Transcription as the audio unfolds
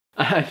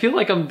I feel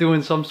like I'm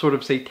doing some sort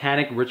of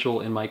satanic ritual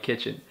in my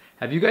kitchen.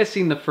 Have you guys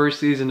seen the first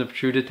season of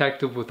True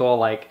Detective with all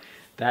like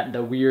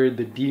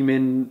the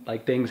demon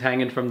like things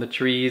hanging from the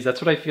trees?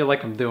 That's what I feel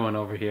like I'm doing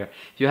over here.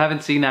 If you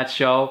haven't seen that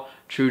show,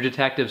 True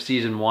Detective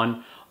Season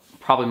 1,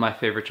 probably my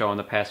favorite show in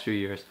the past few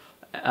years.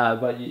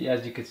 But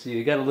as you can see,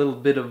 you got a little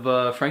bit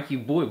of Frankie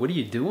boy, what are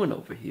you doing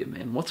over here,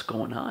 man? What's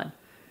going on?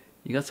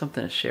 You got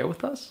something to share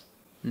with us?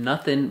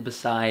 Nothing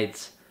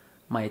besides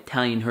my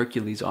Italian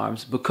Hercules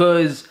arms,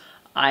 because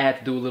I had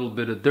to do a little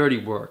bit of dirty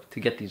work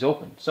to get these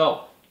open.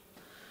 So,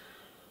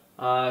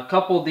 a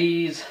couple of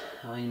these,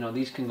 you know,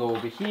 these can go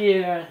over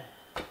here.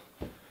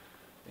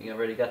 We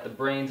already got the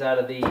brains out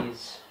of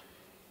these.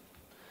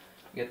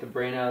 Get the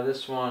brain out of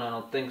this one, I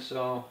don't think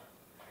so.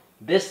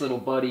 This little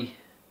buddy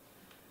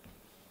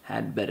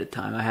had a better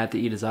time. I had to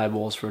eat his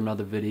eyeballs for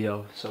another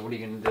video, so what are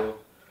you gonna do?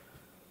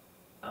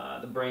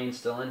 The brain's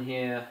still in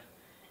here.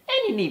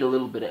 And you need a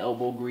little bit of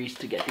elbow grease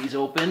to get these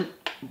open,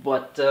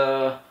 but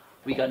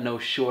we got no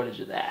shortage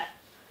of that.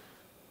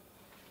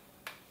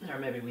 Or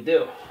maybe we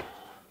do.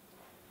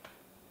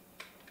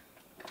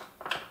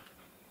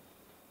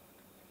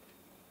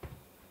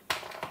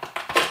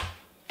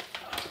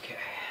 Okay,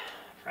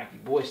 Frankie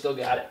boy still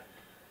got it.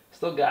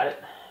 Still got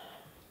it.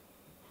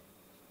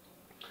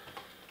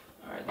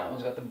 Alright, that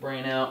one's got the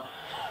brain out.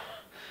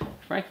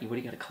 Frankie, what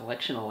do you got, a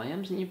collection of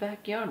lambs in your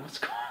backyard? What's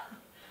going on?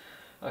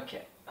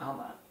 Okay, hold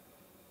on.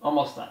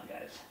 Almost done,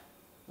 guys.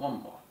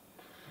 One more.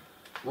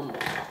 One more.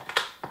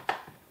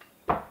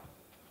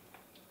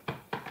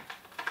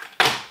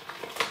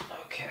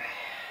 Okay.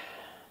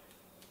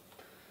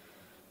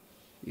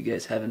 You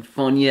guys having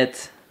fun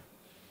yet?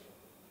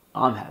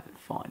 I'm having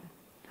fun.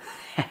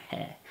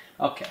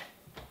 Okay.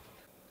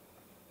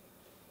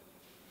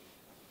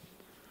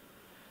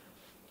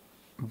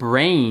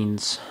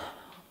 Brains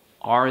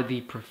are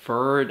the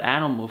preferred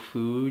animal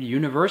food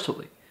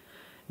universally.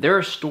 There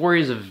are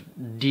stories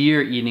of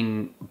deer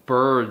eating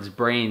birds'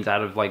 brains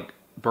out of like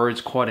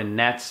birds caught in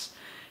nets.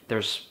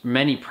 There's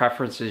many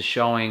preferences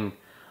showing,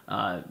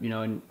 you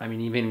know, I mean,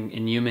 even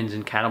in humans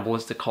in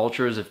cannibalistic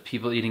cultures, of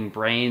people eating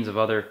brains of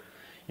other,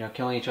 you know,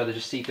 killing each other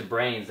just to eat the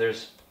brains.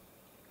 There's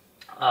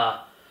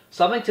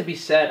something to be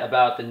said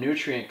about the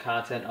nutrient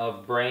content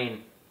of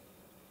brain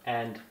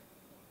and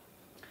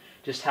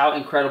just how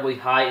incredibly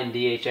high in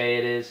DHA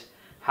it is,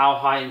 how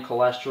high in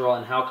cholesterol,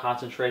 and how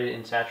concentrated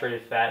in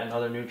saturated fat and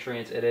other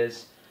nutrients it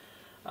is.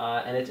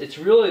 And it's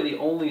really the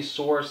only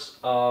source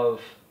of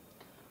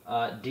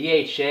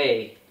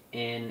DHA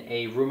in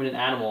a ruminant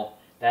animal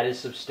that is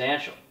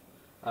substantial.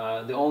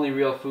 The only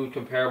real food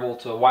comparable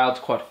to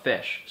wild-caught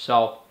fish.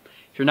 So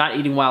if you're not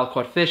eating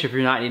wild-caught fish, if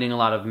you're not eating a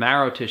lot of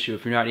marrow tissue,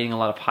 if you're not eating a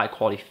lot of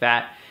high-quality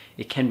fat,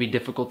 it can be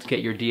difficult to get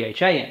your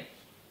DHA in.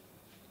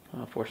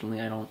 Unfortunately,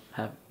 I don't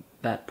have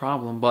that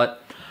problem,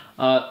 but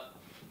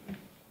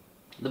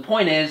the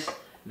point is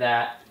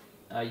that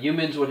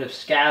humans would have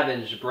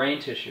scavenged brain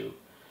tissue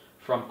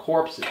from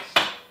corpses,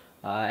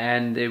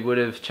 and they would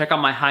have, check out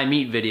my high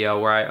meat video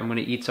where I'm going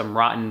to eat some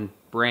rotten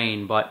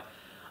brain, but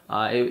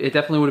it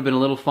definitely would have been a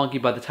little funky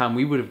by the time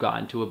we would have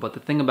gotten to it. But the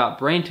thing about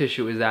brain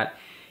tissue is that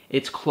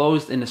it's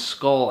closed in a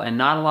skull, and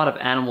not a lot of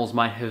animals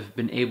might have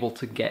been able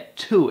to get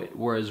to it,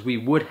 whereas we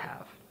would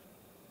have.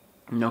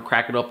 You know,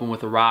 crack it open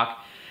with a rock.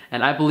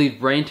 And I believe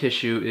brain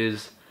tissue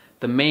is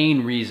the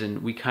main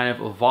reason we kind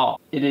of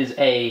evolved. It is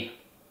a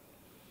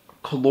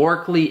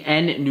calorically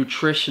and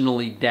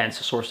nutritionally dense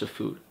source of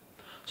food.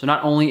 So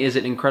not only is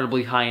it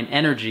incredibly high in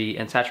energy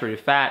and saturated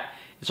fat,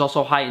 it's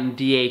also high in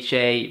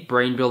DHA,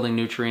 brain-building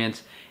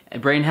nutrients.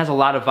 And brain has a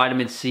lot of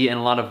vitamin C and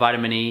a lot of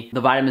vitamin E,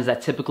 the vitamins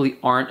that typically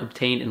aren't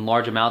obtained in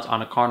large amounts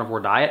on a carnivore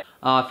diet.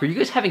 For you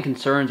guys having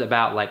concerns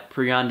about like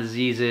prion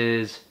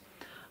diseases,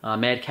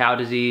 mad cow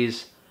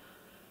disease,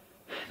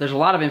 there's a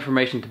lot of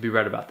information to be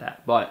read about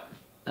that, but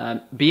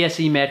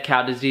BSE mad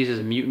cow disease is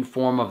a mutant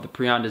form of the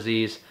prion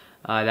disease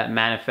that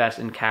manifests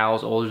in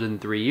cows older than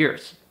 3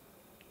 years.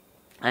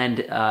 And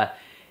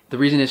the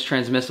reason it's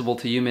transmissible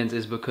to humans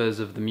is because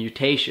of the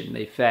mutation.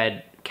 They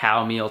fed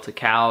cow meal to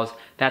cows.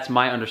 That's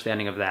my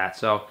understanding of that.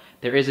 So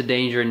there is a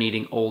danger in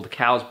eating old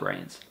cow's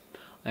brains.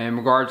 In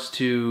regards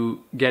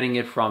to getting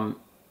it from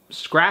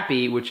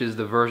Scrappy, which is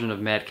the version of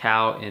mad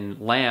cow in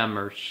lamb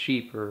or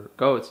sheep or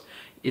goats,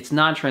 it's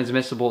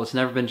non-transmissible. It's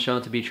never been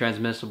shown to be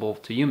transmissible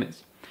to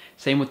humans.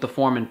 Same with the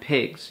form in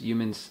pigs.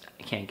 Humans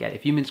can't get it.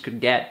 If humans could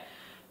get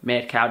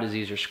mad cow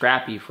disease or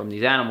Scrappy from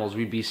these animals,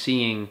 we'd be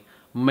seeing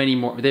many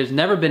more. There's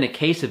never been a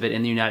case of it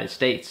in the United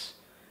States.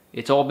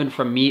 It's all been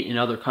from meat in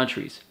other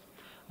countries.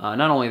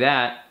 Not only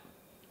that,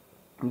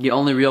 the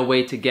only real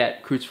way to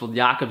get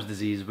Creutzfeldt-Jakob's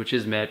disease, which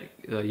is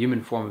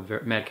human form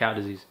of mad cow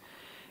disease,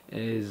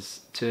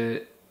 is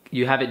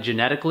you have it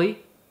genetically,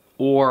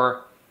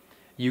 or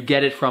you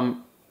get it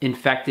from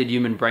infected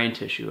human brain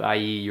tissue,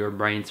 i.e. you're a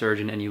brain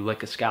surgeon and you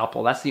lick a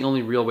scalpel. That's the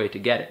only real way to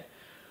get it.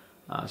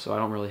 So I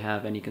don't really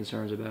have any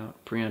concerns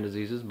about prion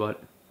diseases,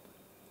 but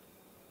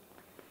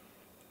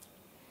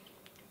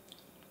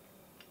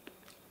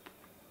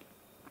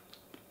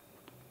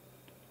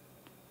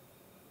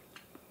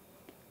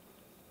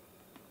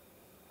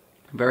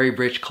Very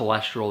rich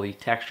cholesterol-y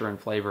texture and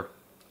flavor.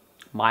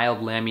 Mild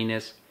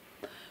lamminess.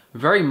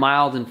 Very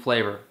mild in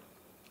flavor.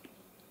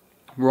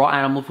 Raw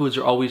animal foods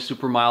are always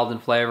super mild in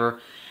flavor,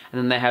 and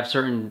then they have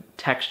certain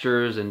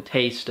textures and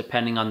tastes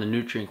depending on the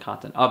nutrient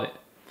content of it.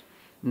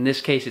 In this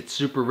case, it's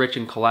super rich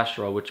in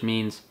cholesterol, which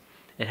means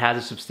it has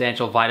a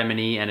substantial vitamin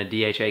E and a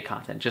DHA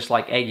content, just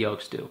like egg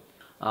yolks do.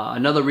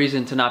 Another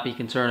reason to not be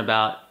concerned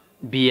about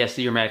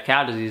BSE or mad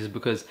cow disease is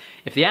because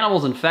if the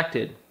animal's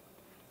infected,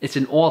 it's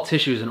in all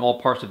tissues and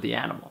all parts of the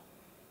animal.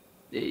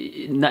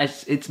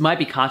 It might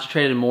be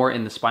concentrated more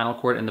in the spinal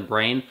cord and the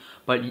brain,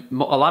 but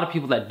a lot of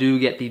people that do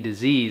get the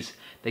disease,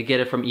 they get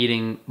it from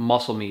eating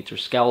muscle meats or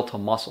skeletal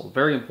muscle.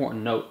 Very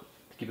important note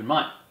to keep in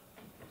mind.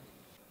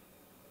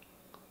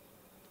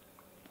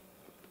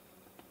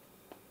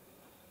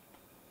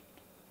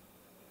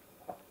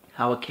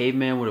 How a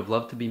caveman would have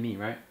loved to be me,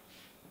 right?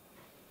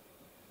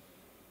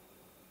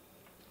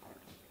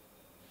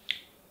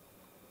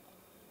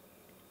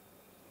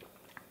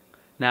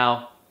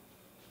 Now,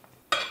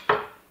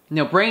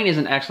 brain is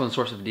an excellent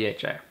source of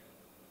DHA.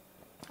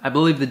 I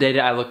believe the data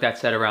I looked at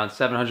said around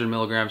 700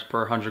 milligrams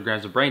per 100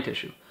 grams of brain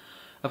tissue.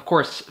 Of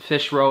course,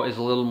 fish roe is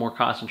a little more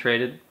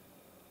concentrated,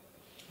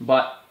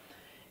 but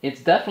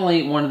it's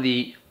definitely one of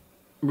the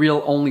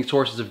real only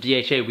sources of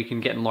DHA we can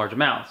get in large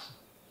amounts.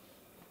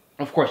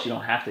 Of course, you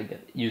don't have to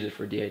use it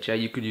for DHA.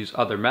 You could use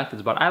other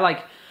methods, but I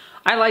like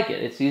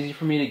it. It's easy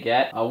for me to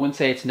get. I wouldn't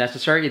say it's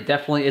necessary. It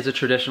definitely is a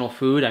traditional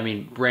food. I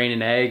mean, brain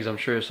and eggs, I'm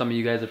sure some of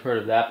you guys have heard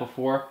of that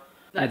before.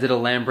 I did a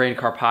lamb brain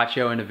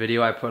carpaccio in a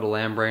video. I put a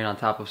lamb brain on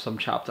top of some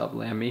chopped up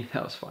lamb meat.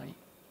 That was funny.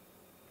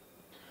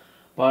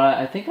 But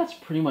I think that's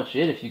pretty much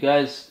it. If you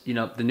guys,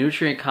 the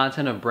nutrient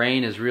content of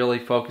brain is really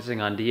focusing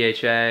on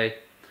DHA,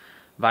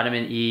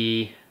 vitamin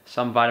E,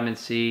 some vitamin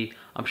C.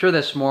 I'm sure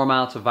there's small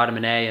amounts of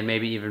vitamin A and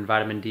maybe even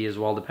vitamin D as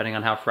well, depending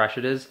on how fresh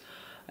it is.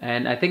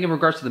 And I think in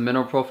regards to the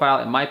mineral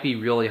profile, it might be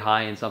really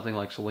high in something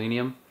like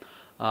selenium.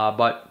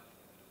 But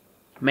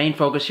main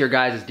focus here,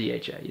 guys, is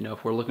DHA.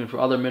 If we're looking for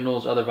other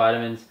minerals, other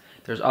vitamins,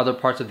 there's other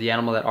parts of the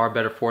animal that are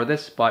better for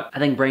this. But I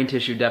think brain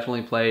tissue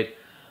definitely played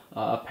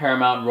a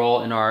paramount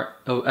role in our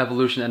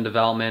evolution and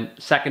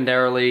development.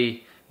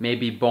 Secondarily,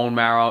 maybe bone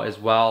marrow as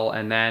well.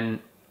 And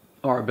then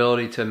our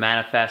ability to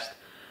manifest,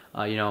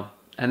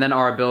 and then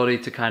our ability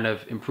to kind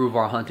of improve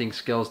our hunting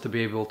skills to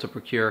be able to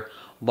procure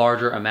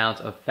larger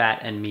amounts of fat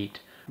and meat.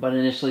 But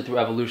initially through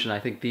evolution, I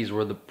think these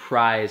were the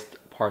prized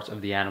parts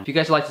of the animal. If you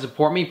guys would like to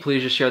support me,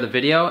 please just share the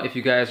video. If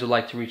you guys would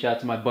like to reach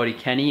out to my buddy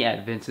Kenny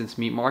at Vincent's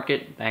Meat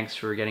Market, thanks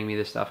for getting me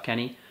this stuff,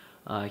 Kenny.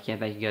 I can't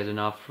thank you guys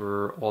enough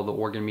for all the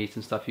organ meats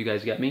and stuff you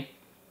guys get me.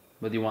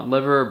 Whether you want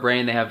liver or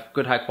brain, they have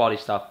good high quality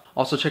stuff.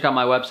 Also check out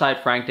my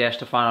website,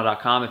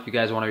 frank-stefano.com, if you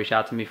guys want to reach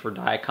out to me for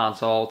diet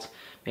consults.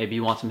 Maybe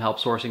you want some help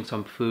sourcing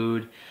some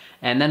food.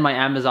 And then my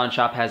Amazon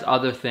shop has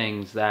other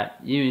things that,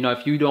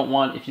 if you don't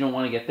want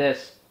to get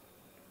this,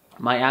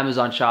 my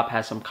Amazon shop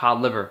has some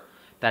cod liver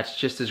that's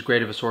just as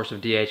great of a source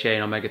of DHA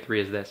and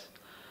omega-3 as this.